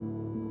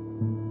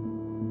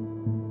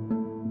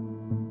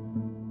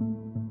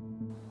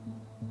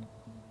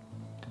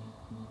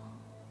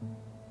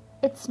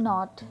It's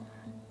not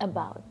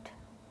about.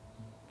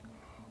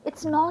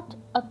 It's not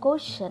a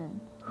question,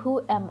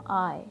 who am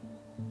I?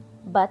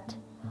 But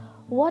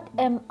what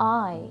am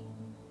I?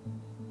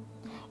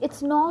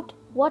 It's not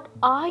what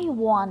I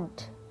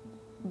want,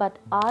 but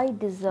I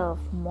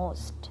deserve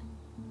most.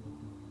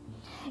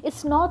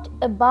 It's not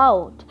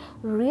about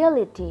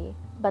reality,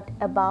 but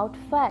about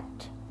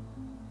fact.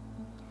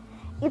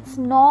 It's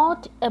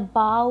not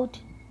about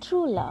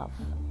true love,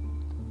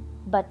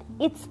 but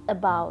it's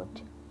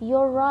about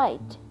your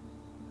right.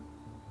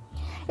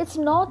 It's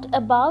not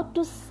about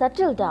to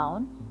settle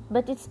down,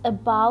 but it's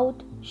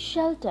about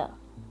shelter.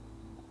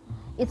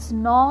 It's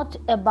not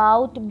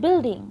about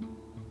building,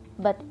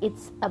 but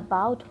it's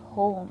about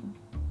home.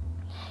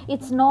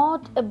 It's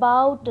not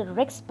about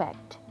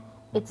respect,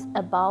 it's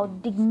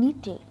about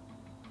dignity.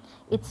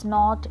 It's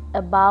not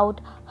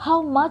about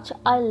how much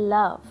I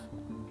love,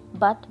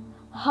 but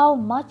how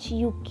much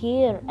you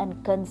care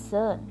and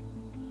concern.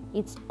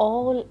 It's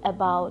all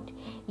about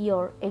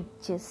your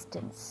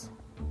existence.